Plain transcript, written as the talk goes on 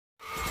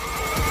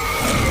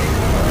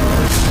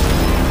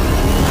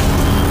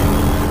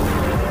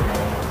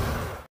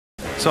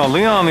Saw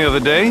Leon the other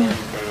day.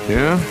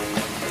 Yeah?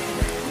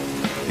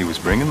 He was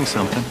bringing me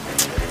something.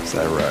 Is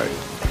that right?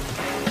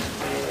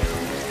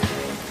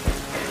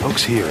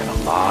 Folks here in a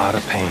lot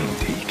of pain,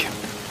 Deke.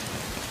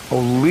 Oh,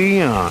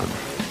 Leon.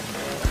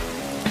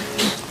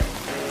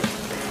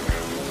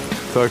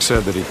 Thug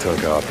said that he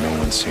took off. No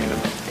one's seen him.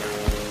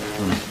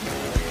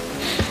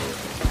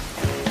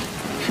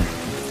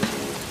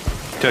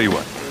 Tell you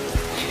what.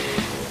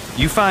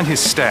 You find his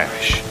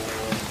stash.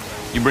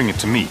 You bring it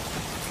to me.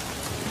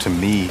 To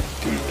me,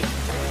 Deke.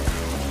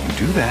 You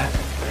do that,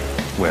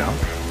 well,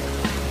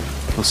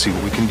 we'll see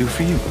what we can do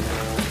for you.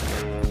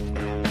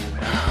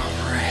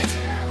 All right.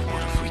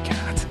 What have we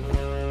got?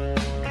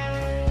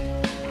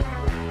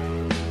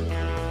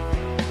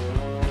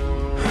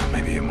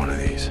 Maybe in one of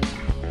these.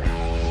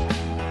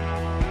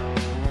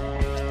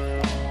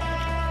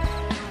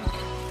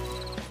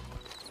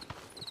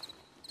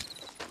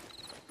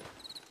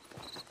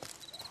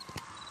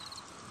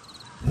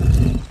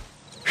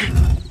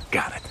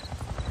 Got it.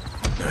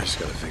 Now I just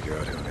gotta figure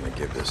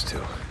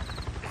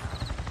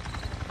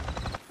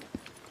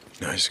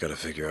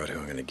out who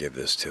I'm gonna give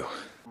this to.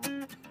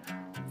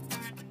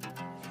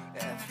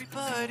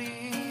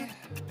 Everybody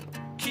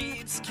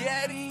keeps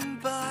getting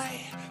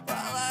by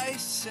while I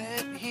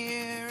sit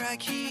here. I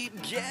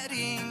keep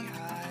getting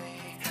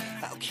high.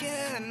 How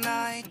can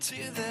I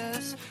do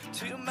this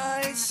to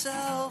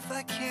myself?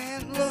 I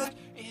can't look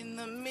in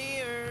the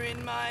mirror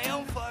in my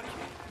own fucking.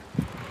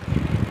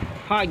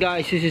 Hi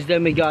guys, this is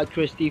Demigod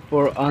Christie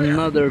for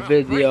another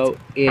video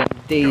in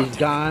Days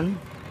Gone.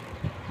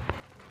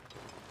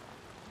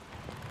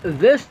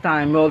 This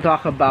time we'll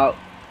talk about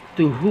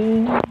to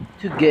who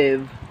to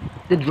give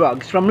the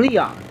drugs from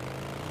Leon.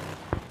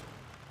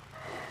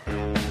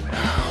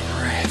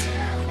 Alright,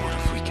 what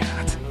have we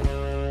got?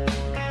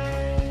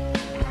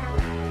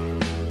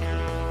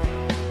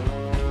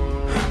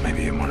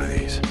 Maybe in one of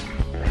these.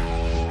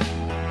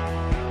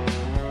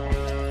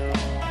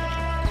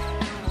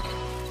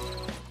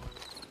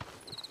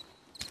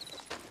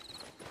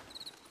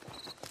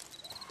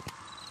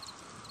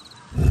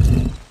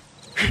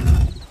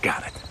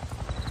 Got it.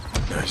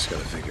 Now I just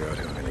gotta figure out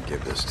who I'm gonna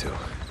give this to.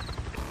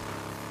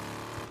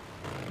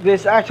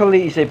 This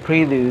actually is a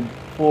prelude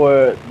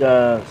for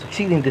the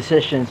succeeding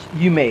decisions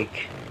you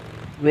make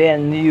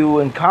when you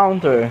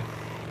encounter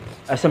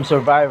some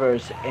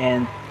survivors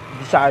and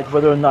decide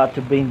whether or not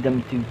to bring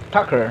them to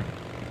Tucker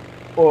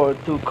or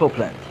to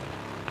Copeland.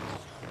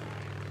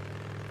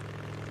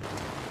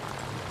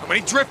 How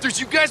many drifters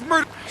you guys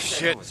murdered?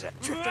 Shit.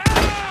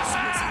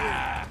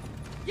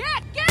 Yeah,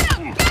 get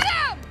him! Get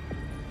him!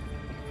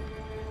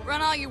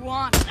 Run all you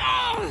want.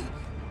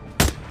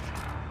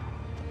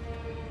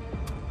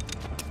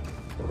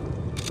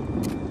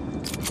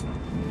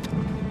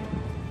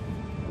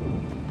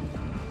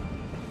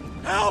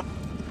 Help!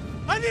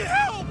 I need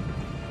help!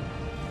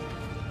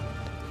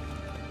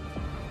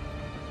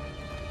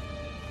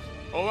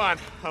 Hold on,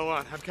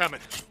 I'm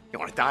coming. You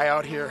wanna die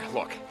out here?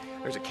 Look,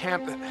 there's a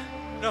camp that...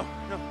 No,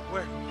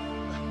 where?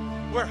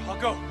 Where? I'll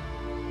go.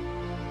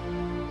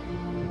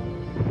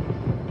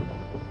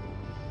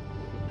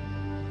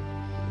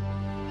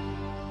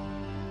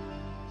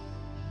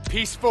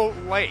 Peaceful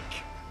Lake.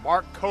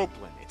 Mark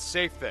Copeland. It's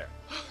safe there.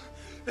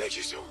 Thank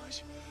you so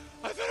much.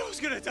 I thought I was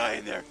gonna die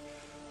in there.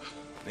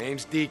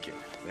 Name's Deacon.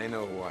 They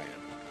know who I am.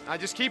 Now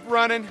just keep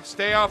running.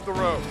 Stay off the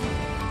road.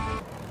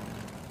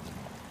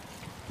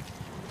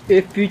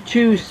 If you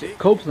choose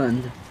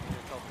Copeland,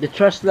 the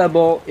trust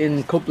level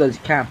in Copeland's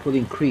camp will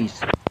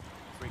increase.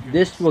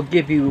 This will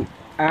give you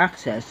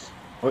access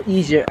or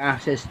easier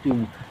access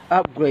to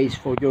upgrades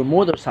for your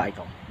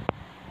motorcycle.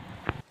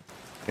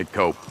 Hey,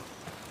 Cope. I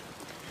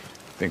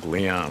think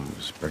Leon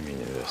was bringing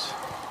you this.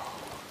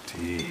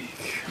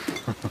 Deke.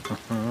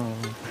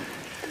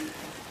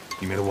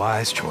 You made a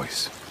wise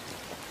choice.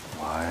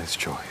 Wise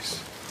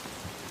choice.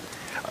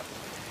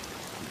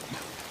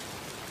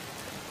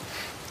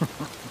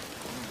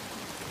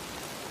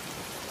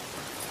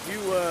 You,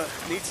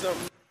 need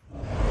something?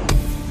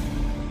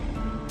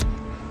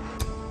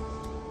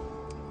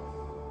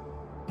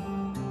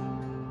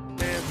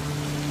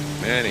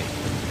 Manny.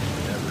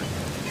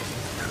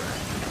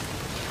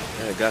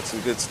 I got some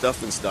good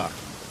stuff in stock.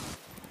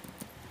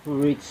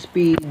 For its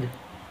speed,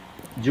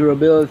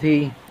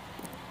 durability,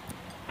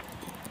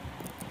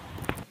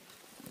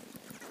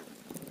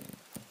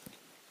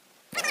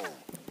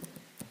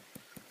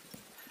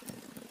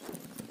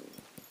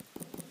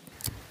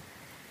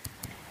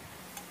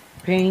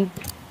 paint,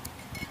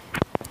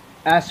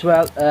 as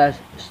well as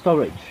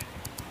storage.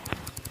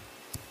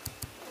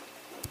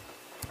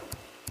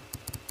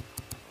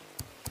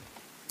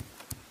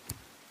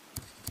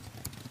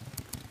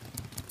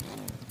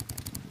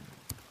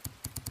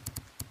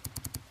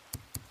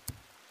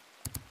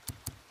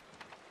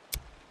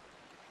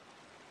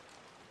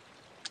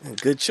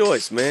 Good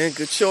choice, man.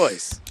 Good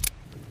choice.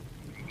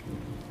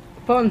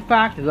 Fun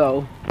fact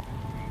though,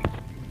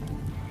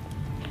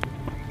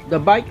 the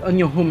bike on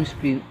your home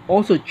screen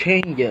also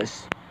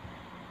changes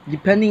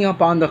depending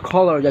upon the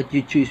color that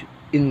you choose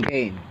in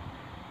game.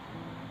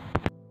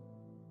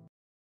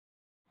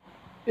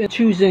 In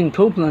choosing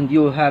Copeland,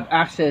 you'll have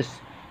access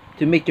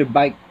to make your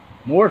bike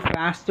more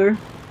faster,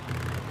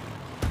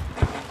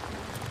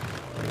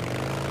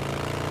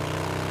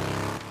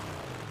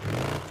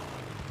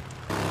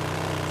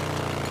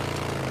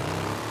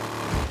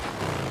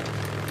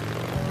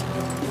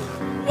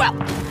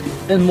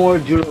 and more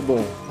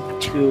durable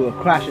to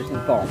crashes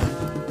and falls.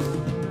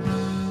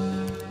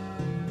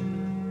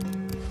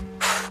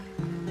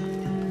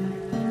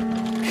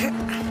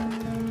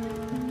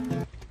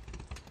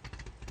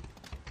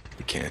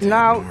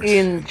 Now,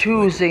 in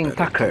choosing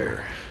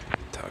Tucker,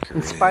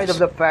 in spite of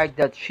the fact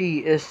that she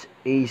is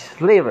a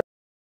slaver,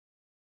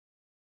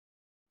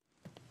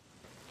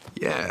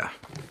 Yeah.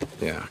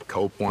 Yeah,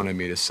 Cope wanted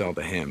me to sell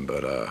to him,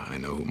 but I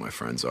know who my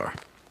friends are.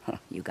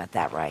 You got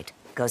that right.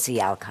 Go see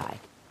Alki.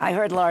 I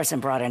heard Larson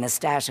brought in a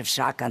stash of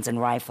shotguns and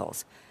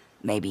rifles.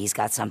 Maybe he's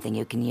got something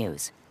you can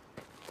use.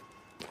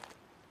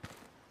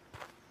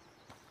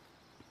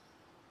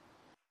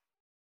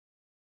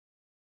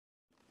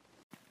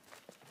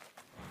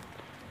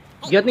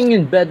 getting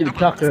in bed with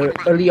Tucker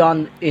early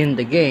on in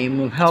the game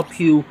will help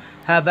you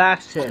have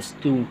access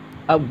to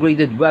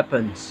upgraded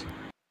weapons.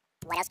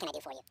 What else can I do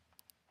for you?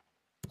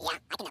 Yeah,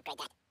 I can upgrade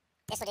that.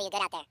 This will do you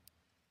good out there.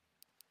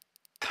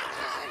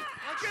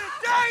 I'm gonna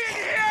die in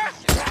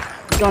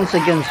here! Guns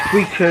against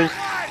creatures,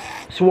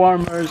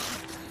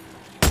 swarmers,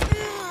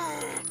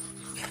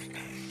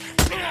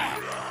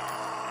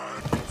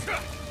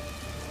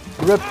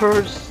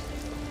 rippers,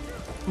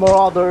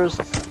 marauders,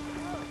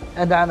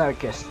 and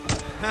anarchists.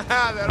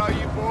 That all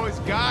you boys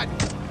got?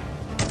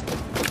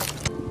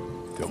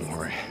 Don't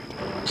worry.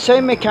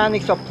 Same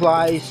mechanics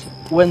applies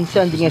when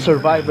sending a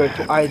survivor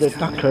to either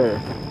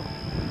Tucker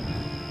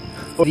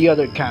or the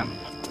other camp.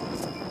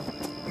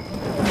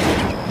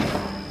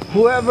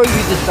 Whoever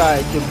you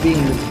decide to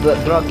bring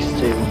the drugs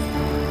to,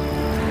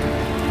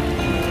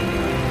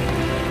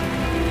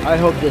 I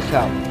hope this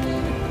helps.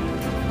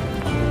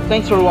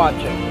 Thanks for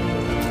watching.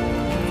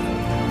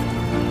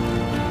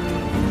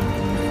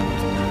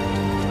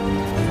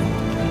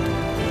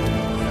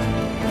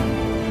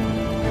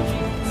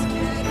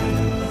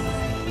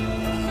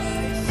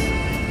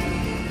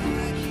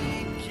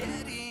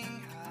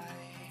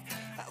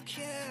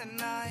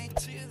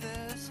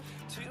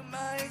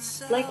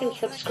 Like and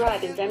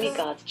subscribe in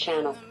Demigod's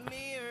channel.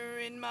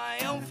 In my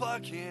own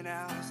fucking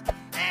house,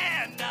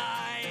 and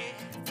I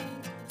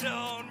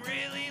don't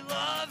really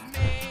love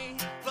me,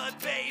 but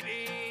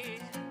baby,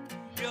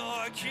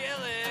 you're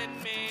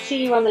killing me.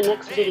 See you on the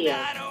next video.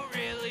 I don't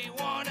really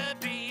wanna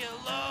be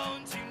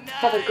alone tonight.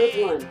 Have a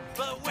good one.